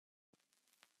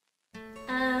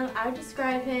I would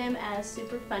describe him as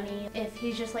super funny. If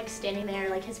he's just like standing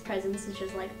there, like his presence is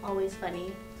just like always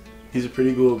funny. He's a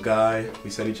pretty cool guy.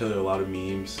 We send each other a lot of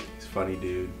memes. He's a funny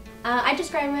dude. I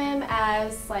describe him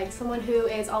as like someone who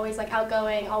is always like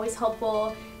outgoing, always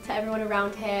helpful to everyone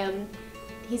around him.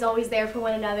 He's always there for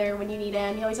one another when you need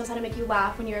him. He always knows how to make you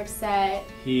laugh when you're upset.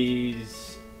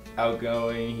 He's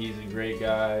outgoing, he's a great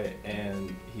guy,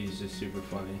 and he's just super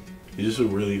funny. He's just a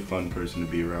really fun person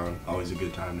to be around. Always a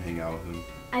good time to hang out with him.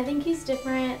 I think he's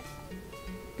different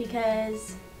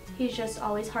because he's just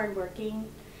always hardworking,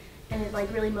 and it like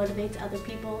really motivates other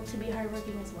people to be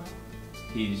hardworking as well.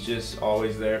 He's just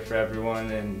always there for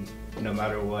everyone, and no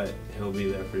matter what, he'll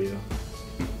be there for you.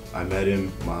 I met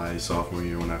him my sophomore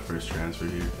year when I first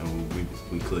transferred here, and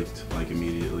we clicked like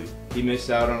immediately. He missed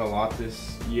out on a lot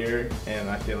this year, and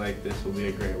I feel like this will be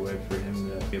a great way for him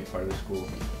to be a part of the school.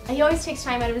 He always takes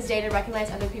time out of his day to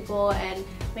recognize other people and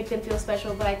make them feel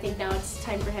special, but I think now it's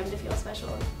time for him to feel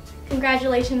special.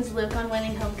 Congratulations, Luke, on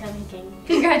winning Homecoming King.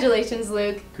 Congratulations,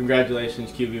 Luke.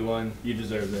 Congratulations, QB1. You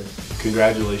deserve this.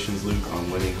 Congratulations, Luke, on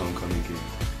winning Homecoming King.